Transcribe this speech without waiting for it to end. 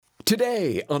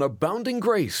Today on Abounding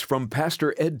Grace from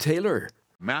Pastor Ed Taylor.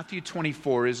 Matthew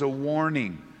 24 is a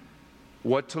warning,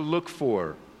 what to look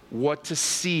for, what to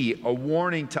see, a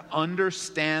warning to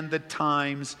understand the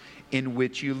times in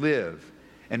which you live.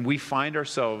 And we find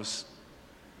ourselves,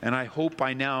 and I hope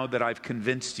by now that I've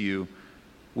convinced you,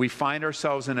 we find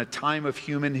ourselves in a time of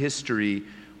human history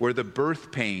where the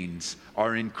birth pains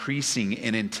are increasing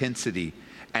in intensity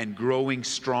and growing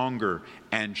stronger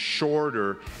and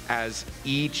shorter as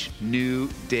each new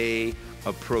day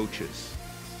approaches.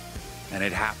 And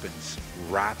it happens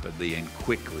rapidly and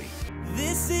quickly.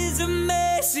 This is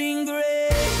amazing grace.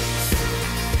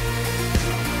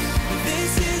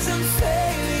 This is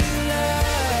unfailing love.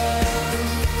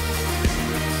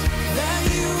 That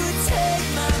you would take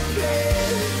my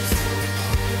place.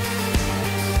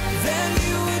 That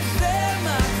you would bear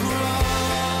my cross.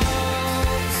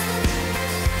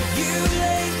 You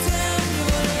laid down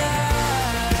your life.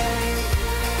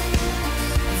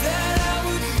 That I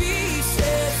would be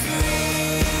set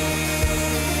free.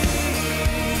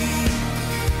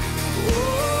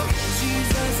 Oh,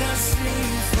 Jesus, I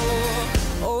sing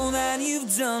for all that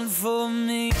you've done for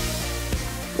me.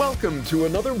 Welcome to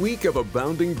another week of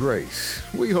Abounding Grace.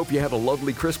 We hope you had a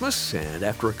lovely Christmas, and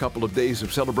after a couple of days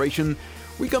of celebration,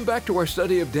 we come back to our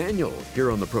study of Daniel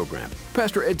here on the program.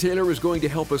 Pastor Ed Taylor is going to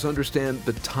help us understand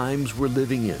the times we're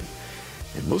living in,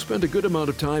 and we'll spend a good amount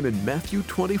of time in Matthew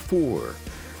 24.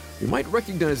 You might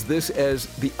recognize this as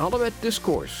the Olivet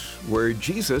Discourse, where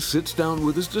Jesus sits down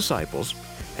with his disciples,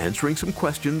 answering some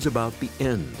questions about the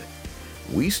end.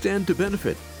 We stand to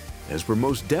benefit, as we're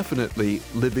most definitely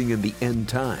living in the end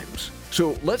times.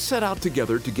 So let's set out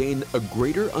together to gain a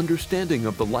greater understanding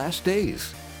of the last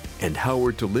days and how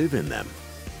we're to live in them.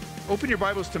 Open your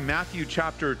Bibles to Matthew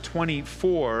chapter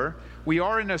 24. We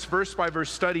are in this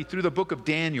verse-by-verse study through the book of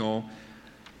Daniel.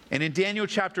 And in Daniel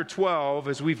chapter 12,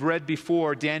 as we've read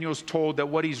before, Daniel's told that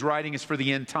what he's writing is for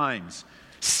the end times.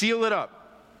 Seal it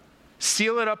up.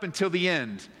 Seal it up until the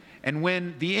end. And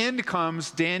when the end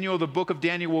comes, Daniel, the book of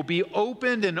Daniel, will be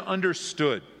opened and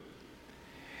understood.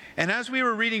 And as we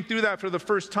were reading through that for the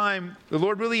first time, the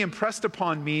Lord really impressed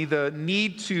upon me the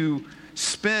need to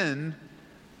spend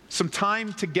some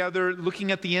time together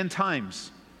looking at the end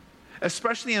times,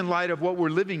 especially in light of what we're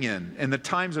living in and the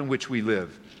times in which we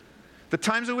live. The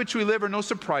times in which we live are no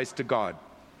surprise to God.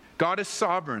 God is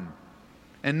sovereign,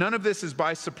 and none of this is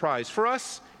by surprise. For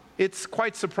us, it's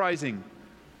quite surprising.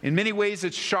 In many ways,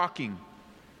 it's shocking.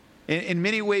 In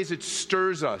many ways, it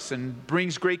stirs us and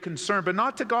brings great concern, but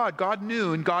not to God. God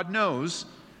knew and God knows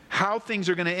how things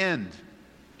are going to end.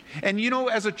 And you know,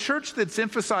 as a church that's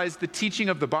emphasized the teaching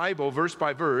of the Bible verse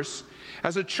by verse,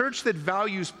 as a church that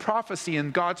values prophecy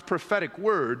and God's prophetic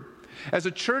word, as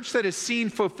a church that has seen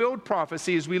fulfilled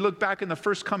prophecy as we look back in the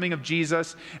first coming of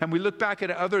Jesus and we look back at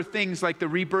other things like the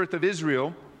rebirth of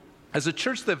Israel, as a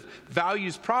church that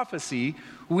values prophecy,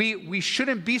 we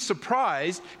shouldn't be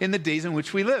surprised in the days in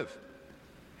which we live.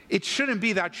 It shouldn't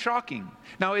be that shocking.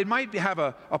 Now, it might have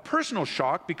a personal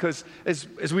shock because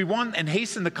as we want and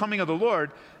hasten the coming of the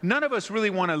Lord, none of us really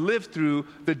want to live through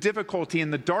the difficulty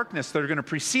and the darkness that are going to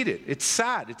precede it. It's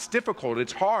sad, it's difficult,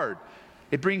 it's hard.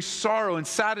 It brings sorrow and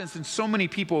sadness, and so many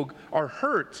people are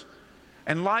hurt,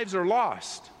 and lives are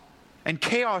lost, and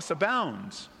chaos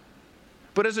abounds.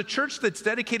 But as a church that's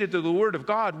dedicated to the Word of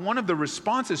God, one of the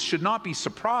responses should not be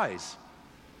surprise.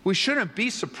 We shouldn't be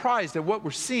surprised at what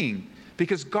we're seeing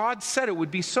because God said it would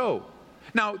be so.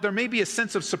 Now, there may be a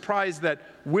sense of surprise that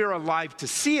we're alive to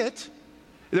see it.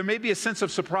 There may be a sense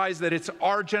of surprise that it's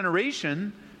our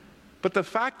generation. But the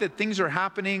fact that things are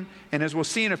happening, and as we'll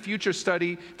see in a future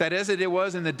study, that as it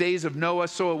was in the days of Noah,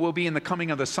 so it will be in the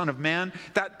coming of the Son of Man,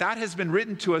 that has been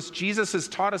written to us. Jesus has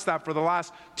taught us that for the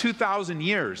last 2,000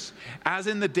 years, as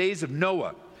in the days of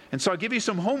Noah. And so I'll give you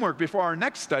some homework before our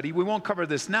next study. We won't cover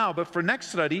this now, but for next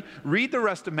study, read the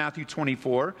rest of Matthew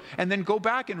 24, and then go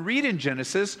back and read in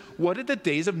Genesis, what did the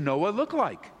days of Noah look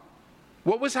like?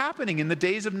 What was happening in the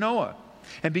days of Noah?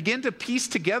 And begin to piece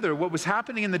together what was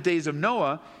happening in the days of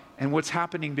Noah and what's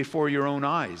happening before your own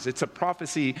eyes. It's a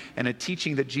prophecy and a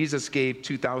teaching that Jesus gave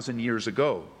 2,000 years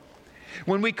ago.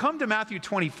 When we come to Matthew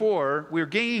 24, we're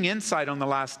gaining insight on the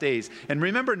last days. And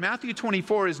remember, Matthew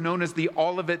 24 is known as the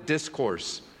Olivet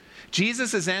Discourse.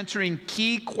 Jesus is answering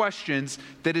key questions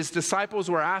that his disciples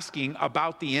were asking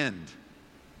about the end.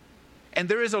 And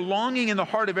there is a longing in the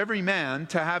heart of every man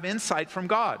to have insight from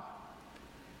God.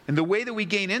 And the way that we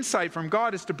gain insight from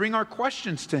God is to bring our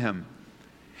questions to him.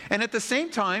 And at the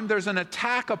same time, there's an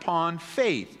attack upon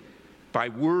faith by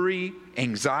worry,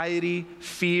 anxiety,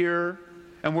 fear,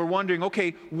 and we're wondering,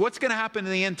 okay, what's going to happen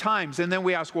in the end times? And then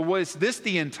we ask, well, what is this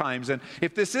the end times? And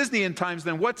if this is the end times,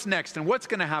 then what's next? And what's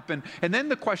going to happen? And then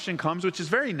the question comes, which is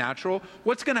very natural,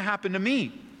 what's going to happen to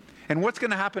me? And what's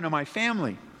going to happen to my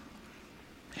family?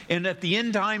 And at the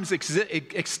end times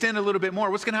extend a little bit more,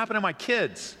 what's going to happen to my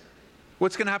kids?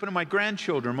 What's going to happen to my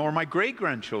grandchildren or my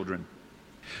great-grandchildren?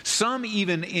 Some,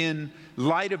 even in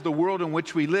light of the world in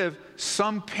which we live,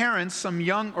 some parents, some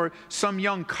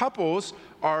young couples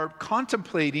are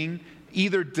contemplating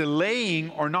either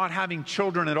delaying or not having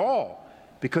children at all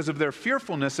because of their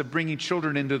fearfulness of bringing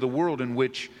children into the world in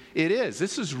which it is.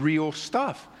 This is real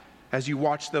stuff as you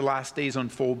watch the last days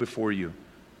unfold before you.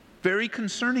 Very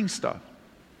concerning stuff.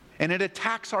 And it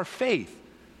attacks our faith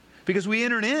because we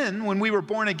entered in when we were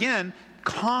born again,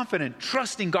 confident,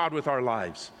 trusting God with our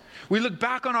lives. We look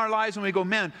back on our lives and we go,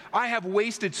 man, I have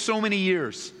wasted so many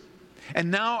years.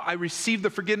 And now I receive the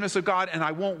forgiveness of God and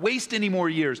I won't waste any more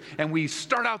years. And we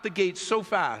start out the gate so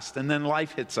fast, and then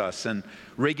life hits us and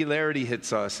regularity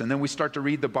hits us. And then we start to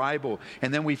read the Bible.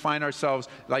 And then we find ourselves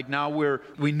like now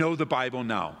we know the Bible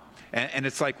now. And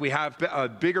it's like we have a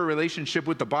bigger relationship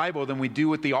with the Bible than we do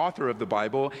with the author of the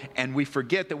Bible. And we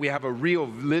forget that we have a real,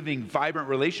 living, vibrant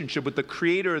relationship with the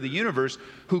creator of the universe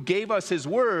who gave us his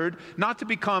word, not to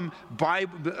become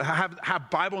have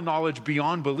Bible knowledge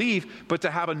beyond belief, but to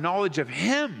have a knowledge of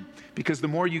him. Because the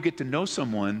more you get to know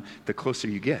someone, the closer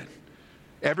you get.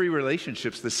 Every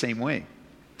relationship's the same way.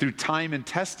 Through time and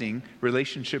testing,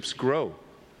 relationships grow.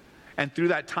 And through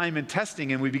that time and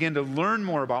testing, and we begin to learn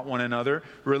more about one another,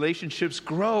 relationships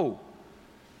grow.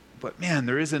 But man,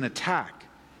 there is an attack.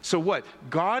 So what?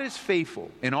 God is faithful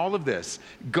in all of this.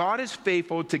 God is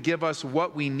faithful to give us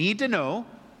what we need to know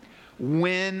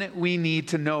when we need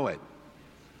to know it.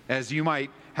 As you might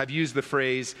have used the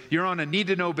phrase, you're on a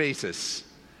need-to-know basis.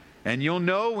 And you'll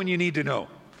know when you need to know.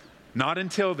 Not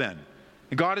until then.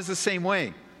 And God is the same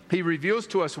way. He reveals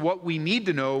to us what we need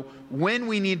to know when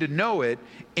we need to know it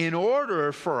in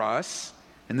order for us,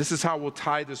 and this is how we'll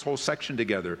tie this whole section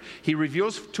together. He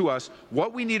reveals to us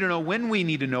what we need to know when we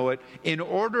need to know it in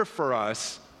order for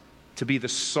us to be the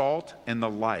salt and the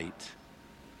light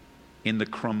in the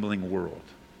crumbling world.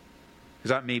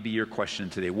 Because that may be your question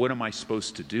today. What am I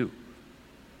supposed to do?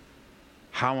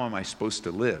 How am I supposed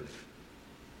to live?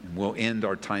 And we'll end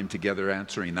our time together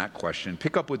answering that question.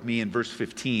 Pick up with me in verse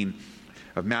 15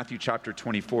 of Matthew chapter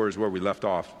 24 is where we left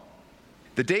off.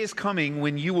 The day is coming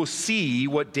when you will see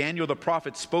what Daniel the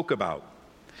prophet spoke about,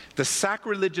 the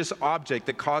sacrilegious object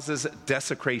that causes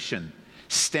desecration,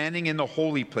 standing in the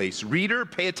holy place. Reader,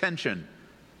 pay attention.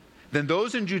 Then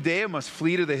those in Judea must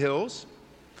flee to the hills.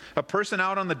 A person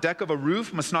out on the deck of a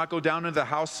roof must not go down into the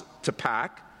house to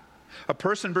pack. A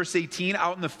person, verse 18,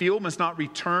 out in the field must not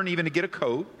return even to get a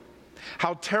coat.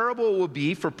 How terrible it will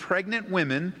be for pregnant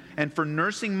women and for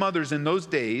nursing mothers in those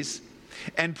days.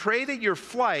 And pray that your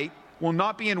flight will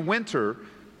not be in winter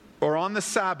or on the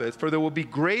Sabbath, for there will be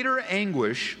greater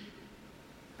anguish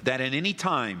than at any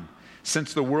time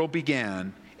since the world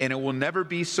began, and it will never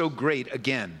be so great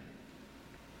again.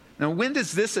 Now, when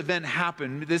does this event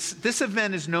happen? This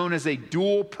event is known as a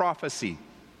dual prophecy.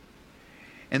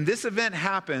 And this event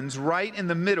happens right in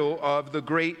the middle of the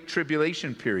Great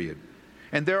Tribulation period.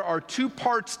 And there are two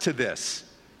parts to this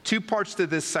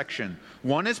section.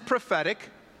 One is prophetic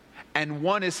and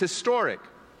one is historic.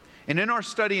 And in our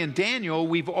study in Daniel,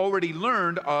 we've already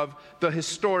learned of the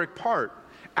historic part.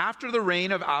 After the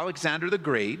reign of Alexander the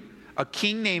Great, a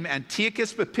king named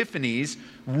Antiochus Epiphanes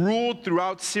ruled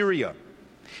throughout Syria.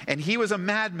 And he was a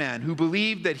madman who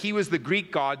believed that he was the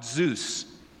Greek god Zeus.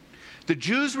 The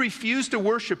Jews refused to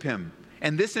worship him,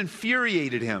 and this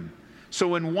infuriated him.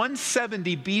 So in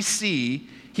 170 BC,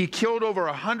 he killed over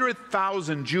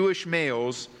 100,000 Jewish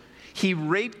males. He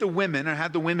raped the women and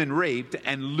had the women raped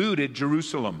and looted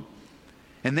Jerusalem.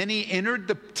 And then he entered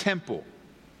the temple,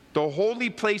 the holy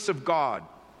place of God,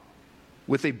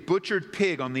 with a butchered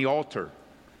pig on the altar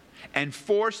and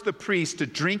forced the priest to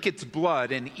drink its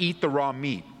blood and eat the raw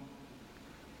meat.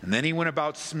 And then he went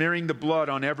about smearing the blood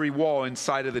on every wall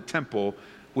inside of the temple,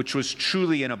 which was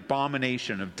truly an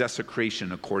abomination of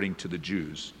desecration according to the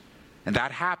Jews. And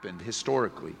that happened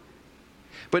historically.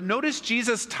 But notice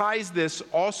Jesus ties this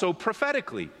also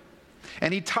prophetically.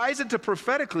 And he ties it to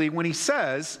prophetically when he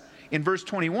says in verse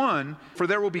 21, for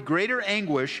there will be greater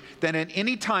anguish than at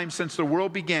any time since the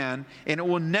world began, and it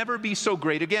will never be so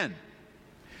great again.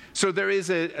 So there is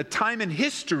a time in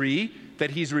history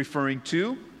that he's referring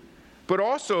to, but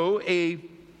also a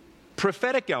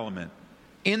prophetic element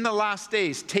in the last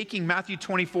days, taking Matthew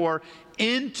 24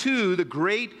 into the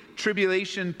great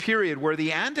tribulation period where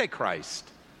the Antichrist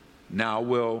now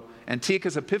will,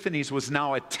 Antiochus Epiphanes was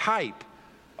now a type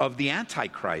of the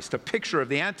Antichrist, a picture of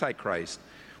the Antichrist,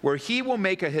 where he will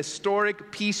make a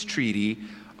historic peace treaty,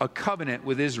 a covenant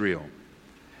with Israel.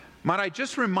 Might I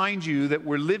just remind you that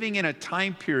we're living in a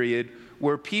time period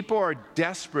where people are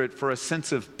desperate for a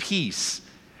sense of peace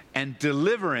and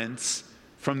deliverance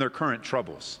from their current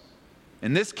troubles.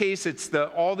 In this case, it's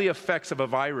all the effects of a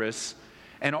virus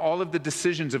and all of the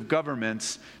decisions of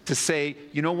governments to say,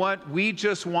 you know what, we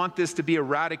just want this to be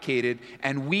eradicated,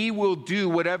 and we will do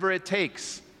whatever it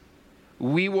takes.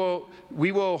 We will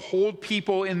hold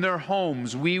people in their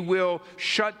homes. We will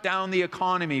shut down the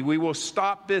economy. We will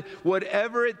stop this.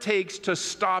 Whatever it takes to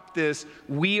stop this,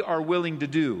 we are willing to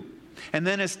do. And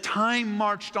then as time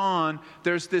marched on,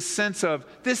 there's this sense of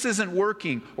this isn't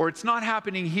working, or it's not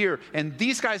happening here. And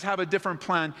these guys have a different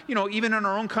plan. You know, even in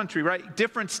our own country, right?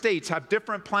 Different states have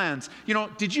different plans. You know,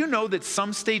 did you know that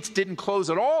some states didn't close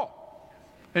at all?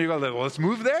 And you go, well, let's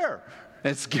move there.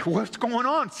 What's going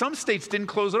on? Some states didn't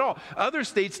close at all. Other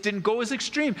states didn't go as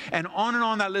extreme. And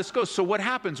on that list goes. So what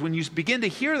happens when you begin to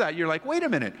hear that? You're like, wait a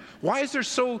minute. Why is there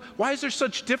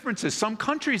such differences? Some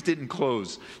countries didn't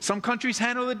close. Some countries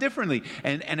handle it differently.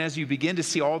 And as you begin to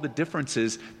see all the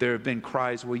differences, there have been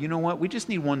cries, well, you know what? We just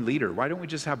need one leader. Why don't we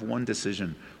just have one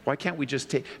decision? Why can't we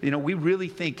just take, we really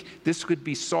think this could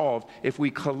be solved if we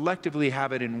collectively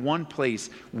have it in one place,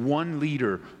 one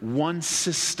leader, one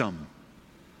system.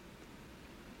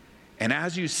 And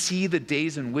as you see the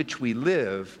days in which we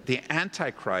live, the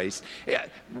Antichrist,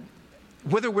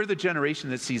 whether we're the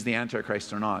generation that sees the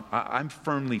Antichrist or not, I'm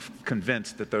firmly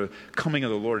convinced that the coming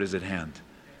of the Lord is at hand.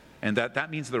 And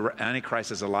that means the Antichrist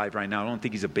is alive right now. I don't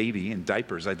think he's a baby in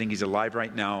diapers. I think he's alive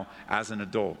right now as an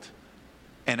adult.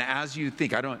 And as you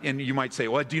think, and you might say,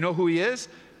 well, do you know who he is?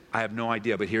 I have no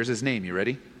idea, but here's his name. You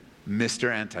ready?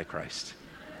 Mr. Antichrist.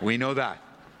 We know that.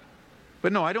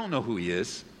 But no, I don't know who he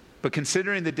is. But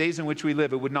considering the days in which we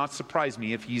live, it would not surprise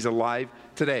me if he's alive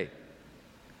today.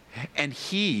 And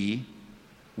he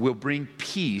will bring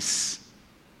peace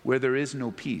where there is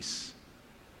no peace.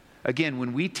 Again,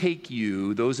 when we take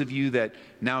you, those of you that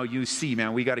now you see,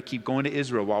 man, we got to keep going to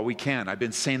Israel while we can. I've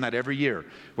been saying that every year.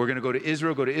 We're going to go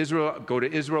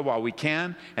to Israel while we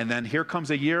can. And then here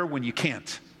comes a year when you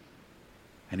can't.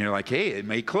 And you're like, hey, it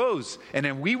may close. And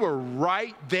then we were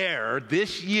right there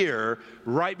this year,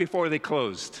 right before they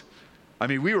closed. I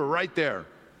mean, we were right there.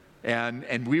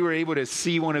 And we were able to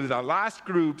see one of the last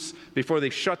groups before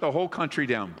they shut the whole country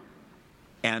down.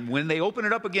 And when they open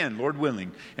it up again, Lord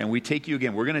willing, and we take you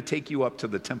again, we're going to take you up to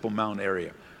the Temple Mount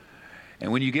area.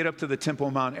 And when you get up to the Temple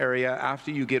Mount area,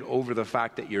 after you get over the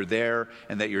fact that you're there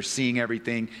and that you're seeing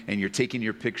everything and you're taking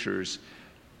your pictures,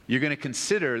 you're going to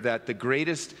consider that the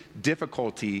greatest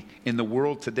difficulty in the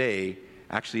world today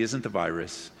actually isn't the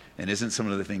virus and isn't some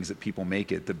of the things that people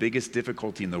make it. The biggest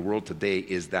difficulty in the world today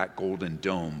is that golden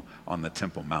dome on the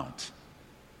Temple Mount.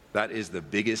 That is the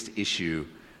biggest issue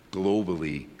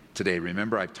globally today.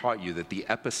 Remember, I've taught you that the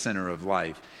epicenter of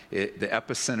life, the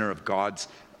epicenter of God's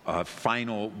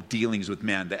final dealings with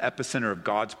man, the epicenter of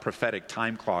God's prophetic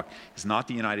time clock is not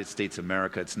the United States of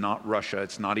America, it's not Russia,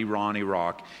 it's not Iran,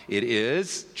 Iraq. It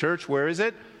is, church, where is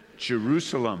it?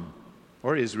 Jerusalem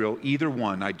or Israel, either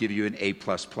one. I'd give you an A++,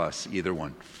 either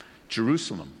one.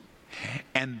 Jerusalem.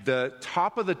 And the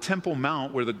top of the Temple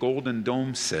Mount where the Golden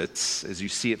Dome sits, as you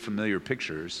see it familiar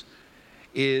pictures,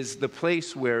 is the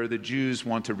place where the Jews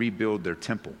want to rebuild their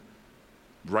temple.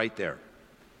 Right there.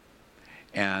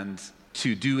 And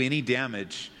to do any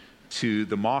damage to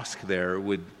the mosque there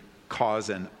would cause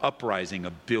an uprising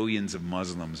of billions of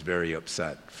Muslims very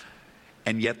upset.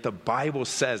 And yet the Bible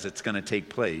says it's going to take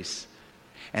place.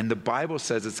 And the Bible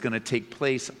says it's going to take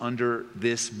place under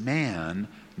this man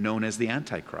known as the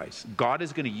Antichrist. God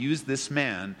is going to use this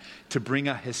man to bring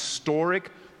a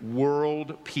historic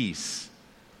world peace.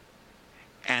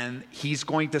 And he's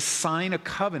going to sign a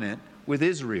covenant with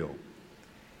Israel.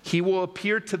 He will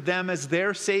appear to them as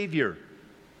their Savior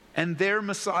and their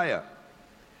Messiah.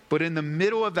 But in the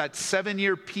middle of that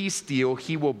 7-year peace deal,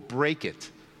 he will break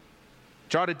it.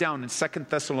 Jot it down in 2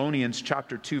 Thessalonians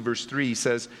chapter 2, verse 3, he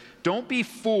says, don't be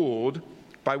fooled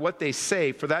by what they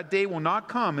say, for that day will not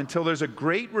come until there's a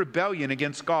great rebellion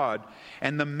against God.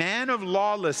 And the man of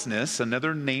lawlessness,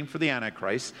 another name for the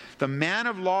Antichrist, the man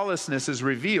of lawlessness is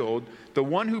revealed, the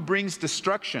one who brings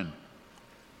destruction.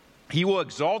 He will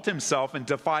exalt himself and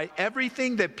defy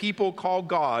everything that people call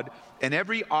God and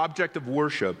every object of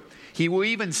worship. He will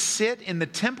even sit in the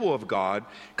temple of God,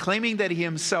 claiming that he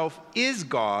himself is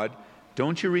God.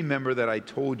 Don't you remember that I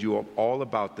told you all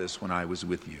about this when I was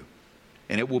with you?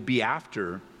 And it will be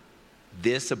after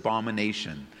this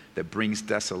abomination that brings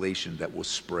desolation that will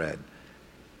spread.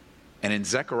 And in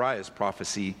Zechariah's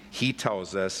prophecy, he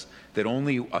tells us that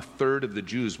only a third of the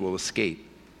Jews will escape.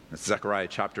 That's Zechariah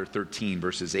chapter 13,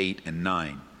 verses 8 and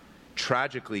 9.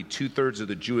 Tragically, 2/3 of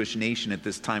the Jewish nation at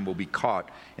this time will be caught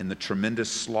in the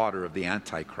tremendous slaughter of the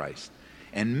Antichrist.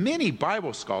 And many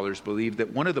Bible scholars believe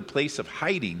that one of the places of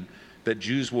hiding that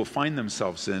Jews will find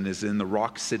themselves in is in the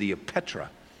rock city of Petra.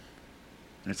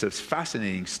 And it's a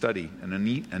fascinating study and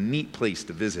a neat place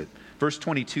to visit. Verse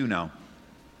 22 now.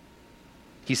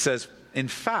 He says, in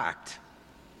fact,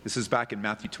 this is back in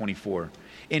Matthew 24.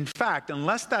 In fact,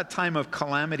 unless that time of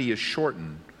calamity is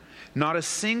shortened, not a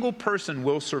single person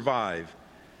will survive,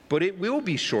 but it will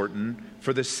be shortened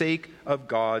for the sake of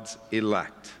God's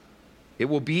elect. It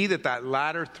will be that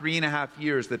latter 3.5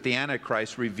 years that the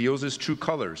Antichrist reveals his true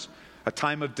colors, a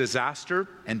time of disaster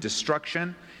and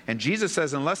destruction. And Jesus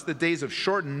says, unless the days have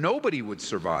shortened, nobody would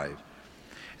survive.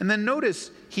 And then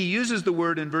notice, he uses the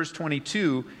word in verse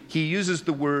 22, he uses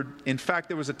the word, in fact,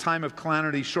 there was a time of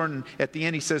calamity shortened. At the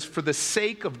end, he says, for the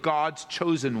sake of God's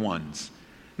chosen ones.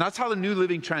 And that's how the New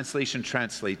Living Translation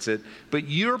translates it. But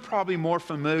you're probably more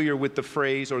familiar with the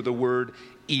phrase or the word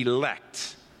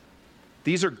elect.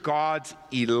 These are God's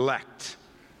elect.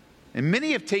 And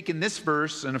many have taken this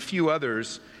verse and a few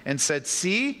others and said,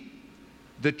 see,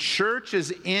 the church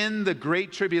is in the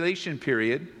Great Tribulation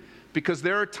period because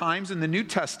there are times in the New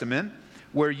Testament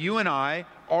where you and I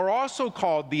are also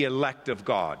called the elect of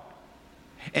God.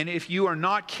 And if you are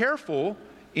not careful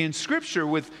in Scripture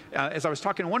with, as I was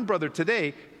talking to one brother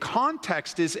today,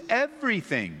 context is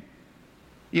everything.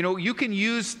 You know, you can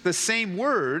use the same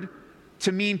word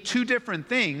to mean two different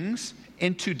things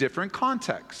in two different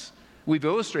contexts. We've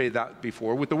illustrated that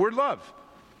before with the word love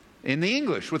in the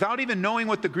English, without even knowing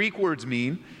what the Greek words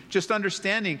mean, just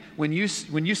understanding when you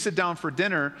sit down for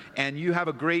dinner and you have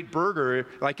a great burger,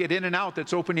 like at In-N-Out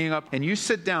that's opening up, and you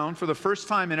sit down for the first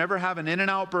time and ever have an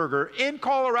In-N-Out burger in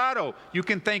Colorado, you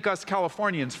can thank us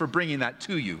Californians for bringing that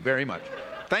to you very much.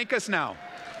 Thank us now.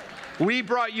 We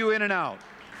brought you In-N-Out.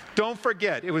 Don't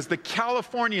forget, it was the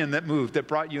Californian that moved that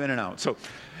brought you In-N-Out. So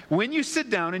when you sit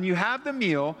down and you have the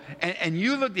meal and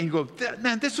you look and you go,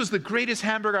 man, this was the greatest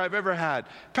hamburger I've ever had.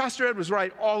 Pastor Ed was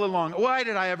right all along. Why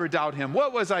did I ever doubt him?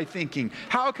 What was I thinking?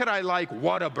 How could I like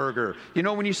Whataburger? You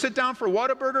know, when you sit down for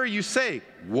Whataburger, you say,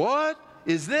 what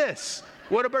is this?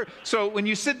 Whataburger. So when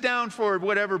you sit down for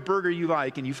whatever burger you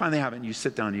like and you finally have it and you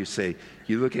sit down and you say,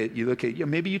 you look at,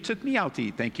 maybe you took me out to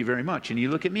eat, thank you very much. And you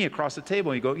look at me across the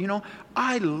table and you go, you know,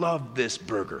 I love this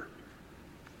burger.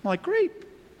 I'm like, great.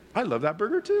 I love that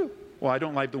burger too. Well, I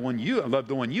don't like the one I love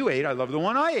the one you ate. I love the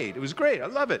one I ate. It was great. I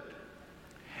love it.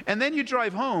 And then you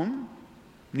drive home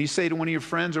and you say to one of your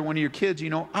friends or one of your kids, you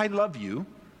know, I love you.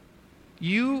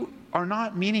 You are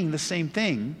not meaning the same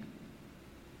thing.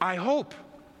 I hope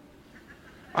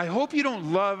you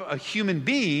don't love a human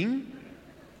being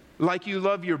like you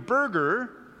love your burger,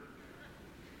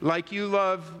 like you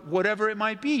love whatever it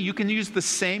might be. You can use the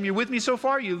same, you're with me so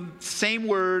far? Same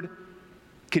word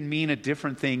can mean a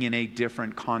different thing in a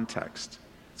different context.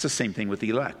 It's the same thing with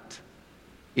elect.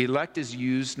 Elect is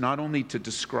used not only to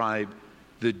describe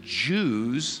the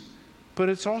Jews, but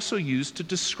it's also used to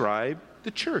describe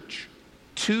the church.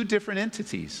 Two different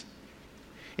entities.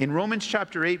 In Romans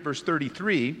chapter 8, verse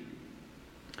 33,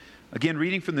 again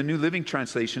reading from the New Living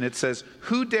Translation, it says,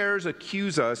 who dares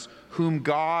accuse us whom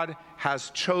God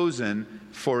has chosen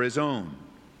for his own?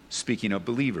 Speaking of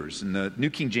believers. In the New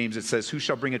King James, it says, who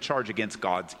shall bring a charge against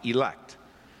God's elect?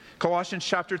 Colossians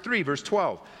chapter 3, verse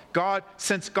 12.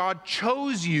 Since God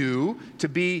chose you to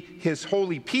be his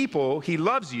holy people, he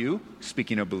loves you,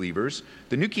 speaking of believers.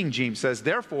 The New King James says,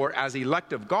 therefore, as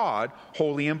elect of God,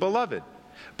 holy and beloved.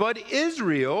 But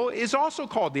Israel is also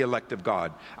called the elect of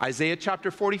God. Isaiah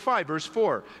chapter 45, verse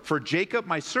 4. For Jacob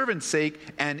my servant's sake,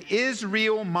 and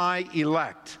Israel my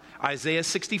elect. Isaiah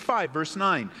 65, verse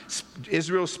 9.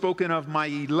 Israel spoken of, my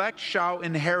elect shall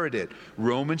inherit it.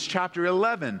 Romans chapter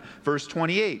 11, verse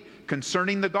 28.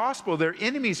 Concerning the gospel, they're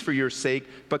enemies for your sake,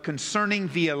 but concerning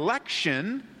the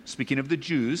election, speaking of the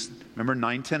Jews, remember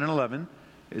 9, 10, and 11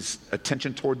 is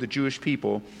attention toward the Jewish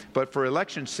people, but for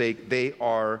election's sake, they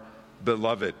are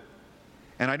beloved.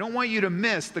 And I don't want you to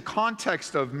miss the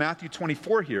context of Matthew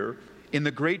 24 here in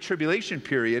the Great Tribulation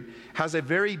period has a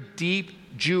very deep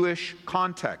Jewish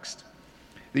context.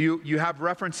 You have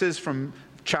references from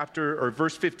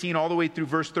verse 15 all the way through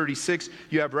verse 36.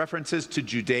 You have references to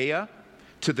Judea,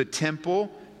 to the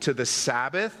temple, to the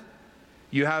Sabbath.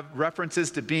 You have references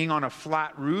to being on a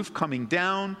flat roof coming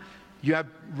down. You have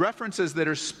references that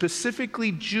are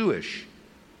specifically Jewish.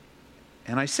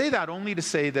 And I say that only to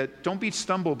say that don't be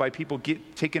stumbled by people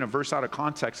taking a verse out of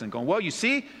context and going, well, you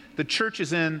see, the church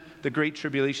is in the Great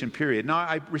Tribulation period. Now,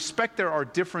 I respect there are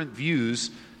different views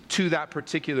to that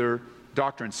particular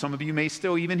doctrine. Some of you may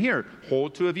still even here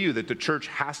hold to a view that the church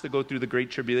has to go through the Great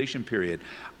Tribulation period.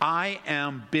 I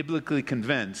am biblically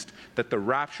convinced that the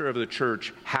rapture of the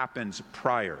church happens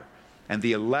prior. And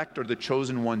the elect or the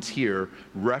chosen ones here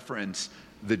reference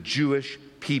the Jewish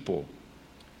people.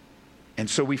 And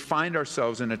so we find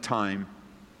ourselves in a time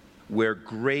where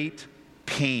great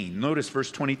pain. Notice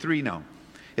verse 23 now.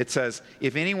 It says,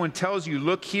 if anyone tells you,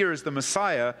 look, here is the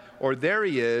Messiah, or there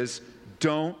he is,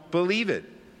 don't believe it.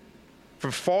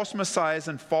 For false messiahs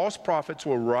and false prophets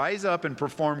will rise up and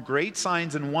perform great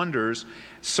signs and wonders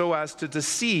so as to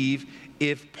deceive,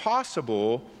 if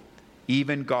possible,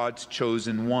 even God's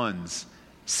chosen ones.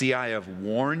 See, I have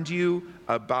warned you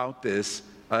about this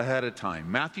ahead of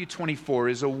time. Matthew 24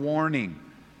 is a warning.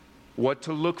 What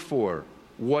to look for,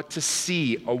 what to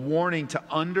see, a warning to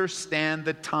understand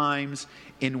the times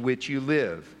in which you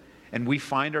live. And we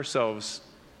find ourselves,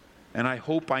 and I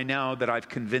hope by now that I've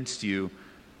convinced you,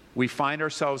 we find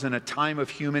ourselves in a time of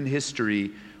human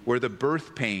history where the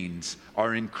birth pains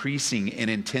are increasing in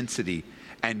intensity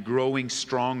and growing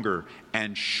stronger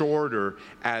and shorter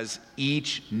as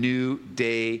each new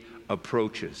day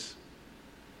approaches.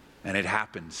 And it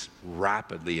happens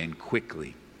rapidly and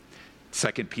quickly.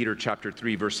 2 Peter chapter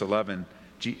 3, verse 11,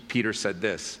 Peter said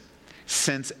this,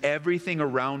 since everything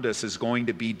around us is going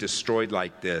to be destroyed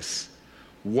like this,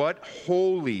 what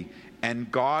holy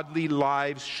and godly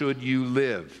lives should you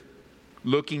live,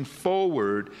 looking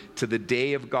forward to the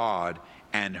day of God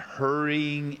and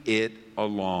hurrying it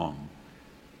along.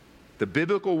 The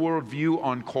biblical worldview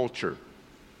on culture.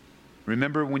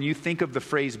 Remember, when you think of the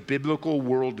phrase biblical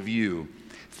worldview,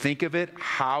 think of it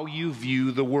how you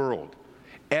view the world.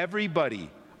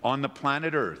 Everybody on the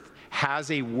planet Earth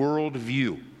has a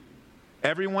worldview.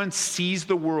 Everyone sees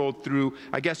the world through,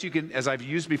 I guess you can, as I've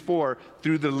used before,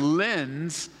 through the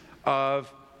lens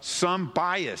of some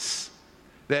bias.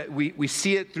 That we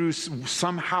see it through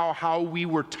somehow how we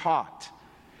were taught.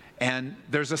 And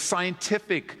there's a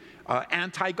scientific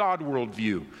anti-God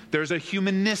worldview. There's a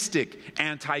humanistic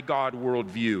anti-God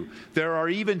worldview. There are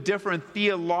even different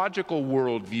theological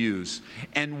worldviews.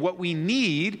 And what we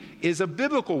need is a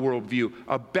biblical worldview,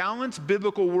 a balanced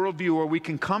biblical worldview where we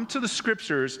can come to the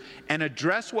scriptures and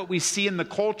address what we see in the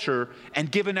culture and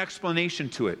give an explanation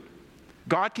to it.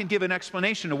 God can give an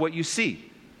explanation of what you see.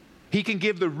 He can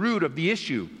give the root of the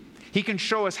issue. He can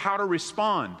show us how to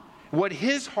respond. What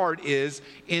his heart is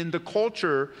in the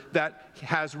culture that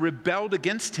has rebelled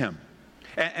against him.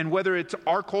 And whether it's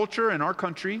our culture in our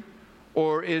country,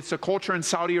 or it's a culture in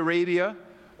Saudi Arabia,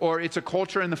 or it's a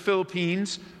culture in the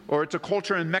Philippines, or it's a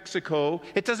culture in Mexico,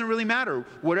 it doesn't really matter.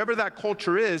 Whatever that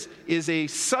culture is a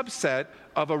subset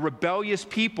of a rebellious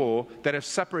people that have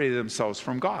separated themselves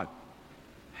from God.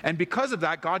 And because of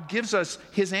that, God gives us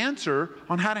his answer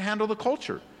on how to handle the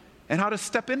culture and how to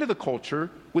step into the culture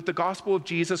with the gospel of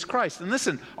Jesus Christ. And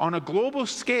listen, on a global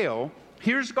scale,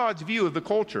 here's God's view of the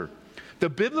culture. The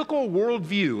biblical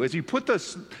worldview, if you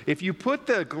put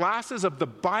the glasses of the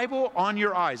Bible on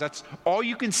your eyes, that's all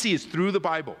you can see is through the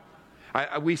Bible.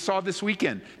 We saw this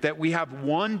weekend that we have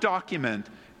one document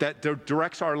that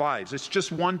directs our lives. It's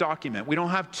just one document. We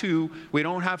don't have two, we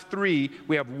don't have three,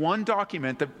 we have one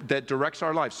document that directs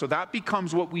our lives. So that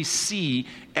becomes what we see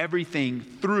everything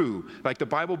through. Like the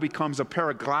Bible becomes a pair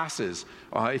of glasses.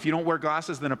 If you don't wear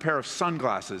glasses, then a pair of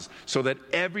sunglasses. So that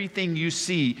everything you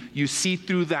see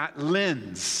through that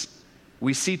lens.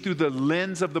 We see through the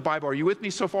lens of the Bible. Are you with me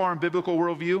so far on biblical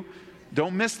worldview?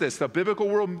 Don't miss this. The biblical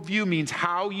worldview means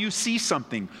how you see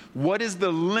something. What is the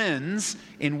lens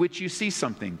in which you see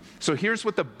something? So here's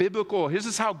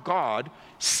is how God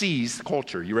sees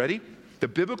culture. You ready? The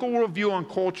biblical worldview on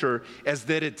culture is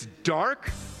that it's dark,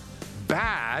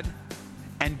 bad,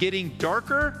 and getting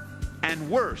darker and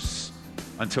worse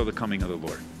until the coming of the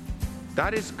Lord.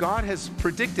 That is, God has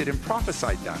predicted and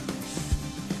prophesied that.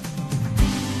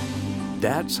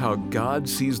 That's how God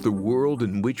sees the world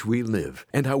in which we live,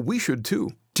 and how we should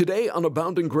too. Today on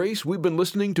Abounding Grace, we've been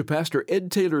listening to Pastor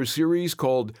Ed Taylor's series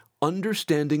called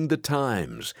Understanding the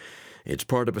Times. It's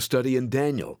part of a study in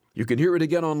Daniel. You can hear it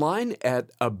again online at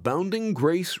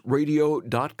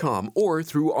aboundinggraceradio.com or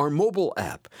through our mobile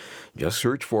app. Just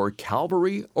search for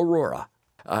Calvary Aurora.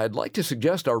 I'd like to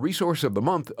suggest our resource of the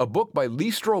month, a book by Lee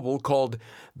Strobel called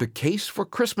The Case for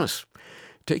Christmas.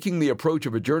 Taking the approach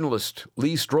of a journalist,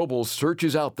 Lee Strobel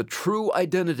searches out the true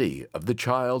identity of the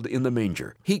child in the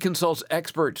manger. He consults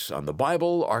experts on the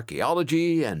Bible,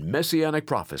 archaeology, and messianic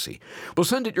prophecy. We'll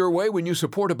send it your way when you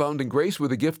support Abounding Grace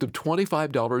with a gift of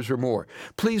 $25 or more.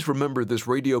 Please remember this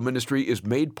radio ministry is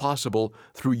made possible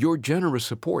through your generous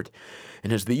support.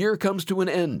 And as the year comes to an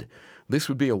end, this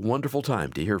would be a wonderful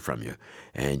time to hear from you.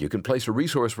 And you can place a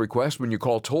resource request when you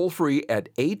call toll-free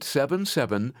at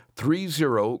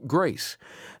 877-30-GRACE.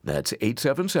 That's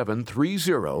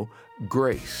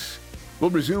 877-30-GRACE. We'll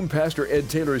resume Pastor Ed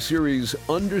Taylor's series,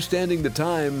 Understanding the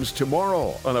Times,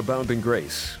 tomorrow on Abounding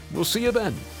Grace. We'll see you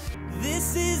then.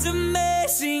 This is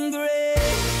amazing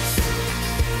grace.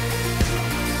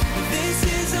 This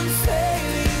is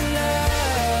unfailing love.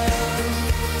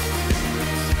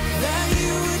 That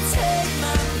you would take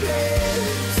my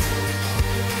place.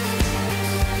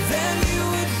 That you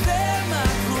would bear my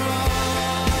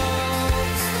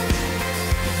cross.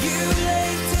 You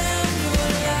laid down your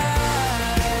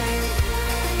life.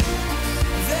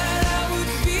 That I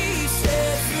would be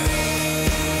set free.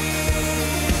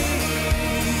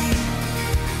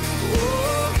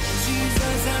 Oh,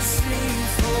 Jesus, I sing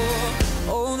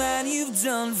for all that you've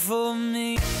done for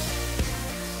me.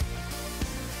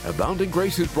 Abounding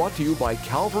Grace is brought to you by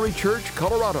Calvary Church,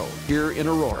 Colorado, here in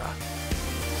Aurora.